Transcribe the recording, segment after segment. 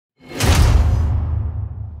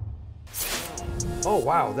Oh,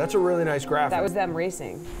 wow. That's a really nice graphic. That was them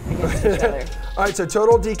racing against each other. All right, so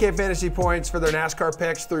total DK fantasy points for their NASCAR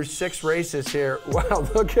picks through 6 races here. Wow,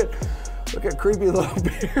 look at creepy little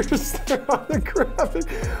Pearce there on the graphic.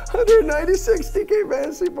 196 DK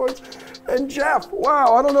fantasy points. And Geoff,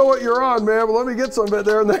 wow, I don't know what you're on, man, but let me get some of it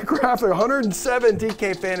there in that graphic. 107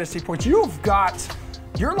 DK fantasy points.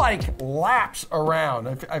 You're like laps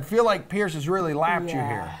around. I feel like Pearce has really lapped you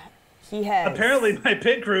here. He has. Apparently, my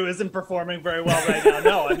pit crew isn't performing very well right now.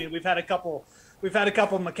 No, I mean we've had a couple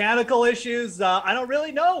mechanical issues. I don't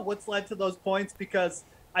really know what's led to those points because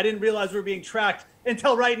I didn't realize we were being tracked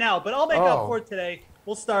until right now. But I'll make up for it today.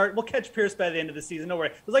 We'll catch Pearce by the end of the season. Don't worry.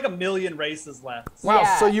 There's like 1 million races left.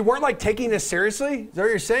 Wow, so you weren't like taking this seriously? Is that what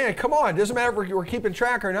you're saying? Come on, it doesn't matter if we're keeping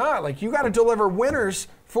track or not. Like, you got to deliver winners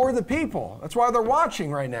for the people. That's why they're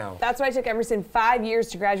watching right now. That's why it took Emerson 5 years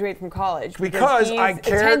to graduate from college. Because I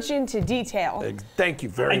care. Attention to detail. Thank you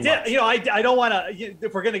very much. I don't want to,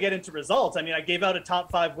 if we're going to get into results, I mean, I gave out a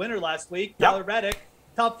top 5 winner last week, Tyler Reddick.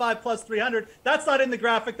 Top 5 plus 300. That's not in the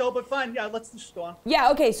graphic though, but fine. Yeah, let's just go on.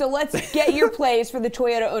 Yeah, okay, so let's get your plays for the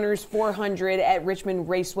Toyota Owners 400 at Richmond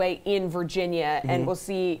Raceway in Virginia, and we'll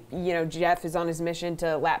see, Geoff is on his mission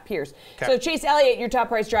to lap Pearce. Okay. So Chase Elliott, your top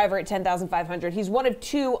price driver at 10,500. He's one of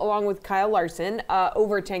 2 along with Kyle Larson,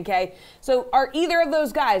 over 10K. So are either of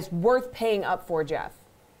those guys worth paying up for, Geoff?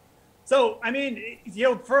 So, I mean,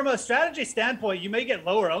 from a strategy standpoint, you may get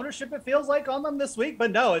lower ownership, it feels like, on them this week,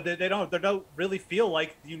 but no, they don't really feel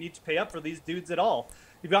like you need to pay up for these dudes at all.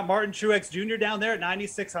 You've got Martin Truex Jr. down there at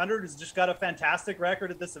 9,600, who's just got a fantastic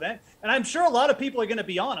record at this event. And I'm sure a lot of people are going to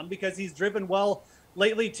be on him because he's driven well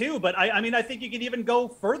lately too. But I mean, I think you can even go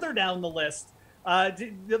further down the list.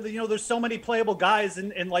 There's so many playable guys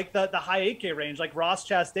in like the high 8K range, like Ross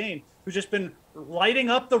Chastain, who's just been lighting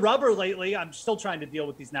up the rubber lately. I'm still trying to deal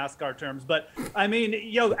with these NASCAR terms, but I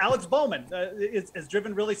mean, Alex Bowman is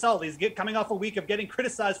driven really solid. He's coming off a week of getting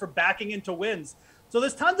criticized for backing into wins. So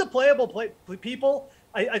there's tons of playable people.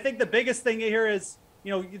 I think the biggest thing here is,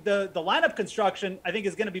 the lineup construction, I think,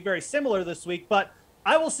 is going to be very similar this week, but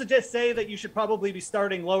I will say that you should probably be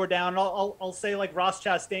starting lower down. I'll say like Ross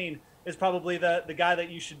Chastain is probably the guy that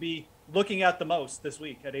you should be looking at the most this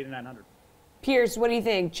week at 8,900. Pearce, what do you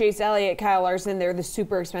think? Chase Elliott, Kyle Larson, they're the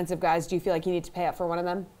super expensive guys. Do you feel like you need to pay up for one of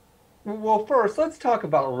them? Well, first, let's talk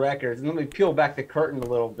about records, and let me peel back the curtain a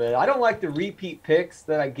little bit. I don't like the repeat picks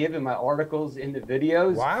that I give in my articles in the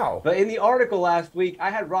videos. Wow. But in the article last week,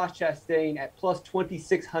 I had Ross Chastain at plus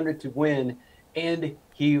 2,600 to win, and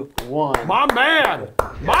he won. My man!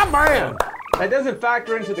 My man! That doesn't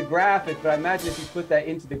factor into the graphic, but I imagine if you put that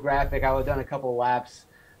into the graphic, I would have done a couple of laps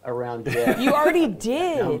around Geoff. You already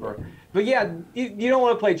did. But yeah, you don't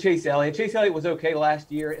want to play Chase Elliott. Chase Elliott was okay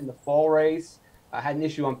last year in the fall race. I had an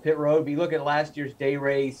issue on pit road, but you look at last year's day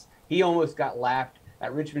race, he almost got lapped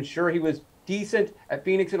at Richmond. Sure, he was decent at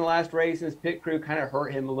Phoenix in the last race, and his pit crew kind of hurt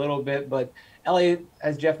him a little bit. But Elliott,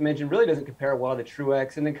 as Geoff mentioned, really doesn't compare well to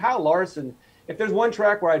Truex. And then Kyle Larson, if there's one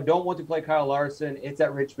track where I don't want to play Kyle Larson, it's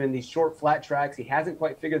at Richmond. These short, flat tracks, he hasn't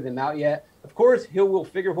quite figured them out yet. Of course, will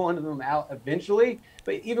figure one of them out eventually,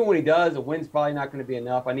 but even when he does, a win's probably not going to be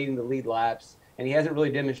enough. I need him to lead laps, and he hasn't really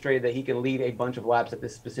demonstrated that he can lead a bunch of laps at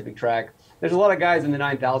this specific track. There's a lot of guys in the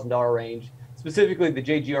 $9,000 range, specifically the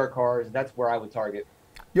JGR cars. That's where I would target.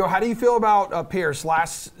 How do you feel about Pearce,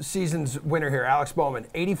 last season's winner here, Alex Bowman,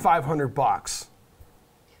 $8,500?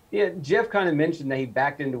 Yeah, Geoff kind of mentioned that he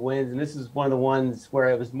backed into wins, and this is one of the ones where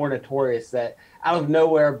it was more notorious that out of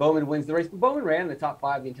nowhere, Bowman wins the race. But Bowman ran in the top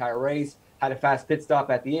 5 the entire race, had a fast pit stop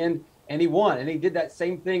at the end, and he won. And he did that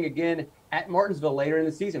same thing again at Martinsville later in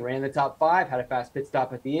the season. Ran in the top 5, had a fast pit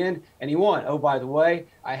stop at the end, and he won. Oh, by the way,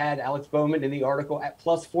 I had Alex Bowman in the article at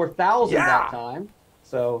plus 4,000 that time.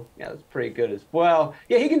 So, yeah, that's pretty good as well.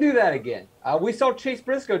 Yeah, he can do that again. We saw Chase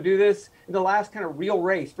Briscoe do this in the last kind of real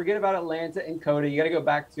race. Forget about Atlanta and Coda. You got to go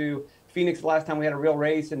back to Phoenix the last time we had a real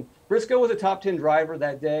race. And Briscoe was a top 10 driver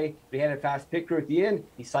that day. But he had a fast pit crew at the end.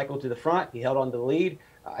 He cycled to the front. He held on to the lead.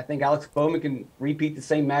 I think Alex Bowman can repeat the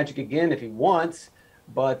same magic again if he wants.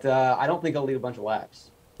 But I don't think he'll lead a bunch of laps.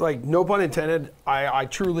 Like, no pun intended, I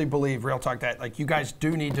truly believe, real talk, that like you guys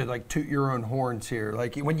do need to like toot your own horns here.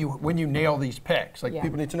 Like when you nail these picks, like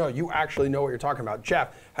people need to know you actually know what you're talking about.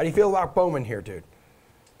 Geoff, how do you feel about Bowman here, dude?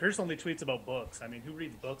 Pearce only tweets about books. I mean, who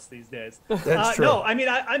reads books these days? That's true. No, I mean,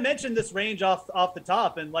 I mentioned this range off the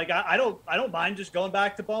top, and like I don't mind just going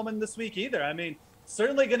back to Bowman this week either. I mean,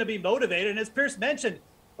 certainly going to be motivated, and as Pearce mentioned,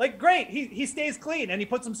 like great, he stays clean and he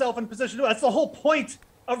puts himself in position to. That's the whole point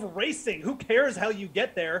of racing. Who cares how you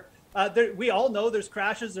get there? We all know there's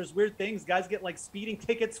crashes, there's weird things. Guys get like speeding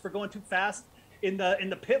tickets for going too fast in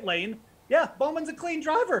the pit lane. Yeah, Bowman's a clean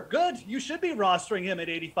driver. Good. You should be rostering him at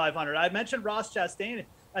 8,500. I mentioned Ross Chastain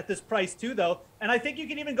at this price too, though. And I think you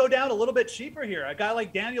can even go down a little bit cheaper here. A guy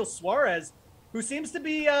like Daniel Suarez, who seems to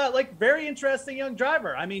be like very interesting young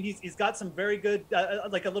driver. I mean, he's got some very good,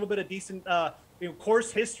 like a little bit of decent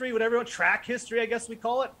course history, whatever, track history, I guess we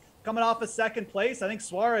call it, coming off of second place. I think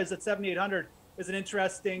Suarez at 7,800 is an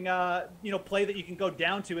interesting, play that you can go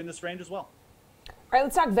down to in this range as well. All right,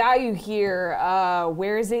 let's talk value here.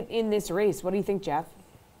 Where is it in this race? What do you think, Geoff?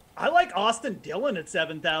 I like Austin Dillon at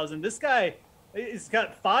 7,000. This guy has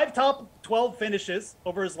got 5 top 12 finishes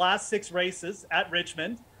over his last 6 races at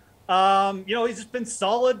Richmond. He's just been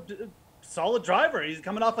solid driver. He's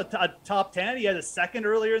coming off a top 10. He had a second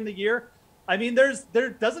earlier in the year. I mean, there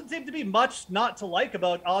doesn't seem to be much not to like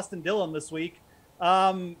about Austin Dillon this week.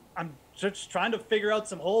 I'm just trying to figure out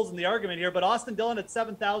some holes in the argument here, but Austin Dillon at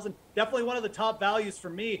 7,000, definitely one of the top values for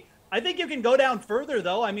me. I think you can go down further,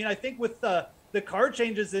 though. I mean, I think with the car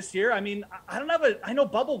changes this year, I mean, I know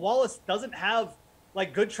Bubba Wallace doesn't have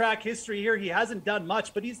like good track history here. He hasn't done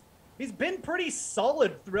much, but he's been pretty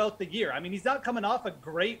solid throughout the year. I mean, he's not coming off a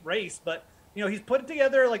great race, but he's put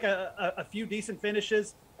together like a few decent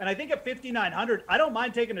finishes. And I think at 5,900, I don't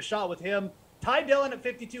mind taking a shot with him. Ty Dillon at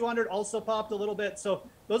 5,200 also popped a little bit. So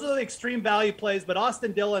those are the extreme value plays, but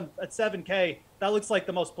Austin Dillon at 7K, that looks like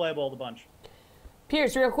the most playable of the bunch.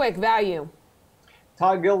 Pearce, real quick, value.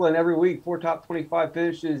 Todd Gilliland every week, 4 top 25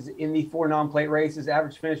 finishes in the 4 non-plate races,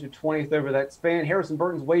 average finish of 20th over that span. Harrison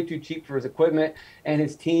Burton's way too cheap for his equipment and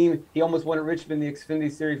his team. He almost won at Richmond, the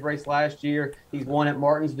Xfinity Series race last year. He's won at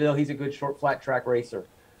Martinsville. He's a good short flat track racer.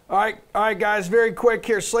 All right, guys, very quick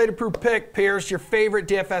here. Slate-approved pick, Pearce, your favorite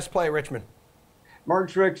DFS play, Richmond.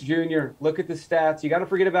 Martin Truex Jr., look at the stats. You got to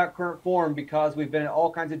forget about current form because we've been at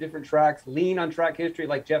all kinds of different tracks. Lean on track history,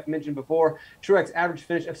 like Geoff mentioned before. Truex average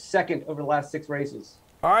finish of 2nd over the last 6 races.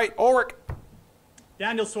 All right, Ulrich.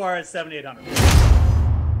 Daniel Suarez, 7,800.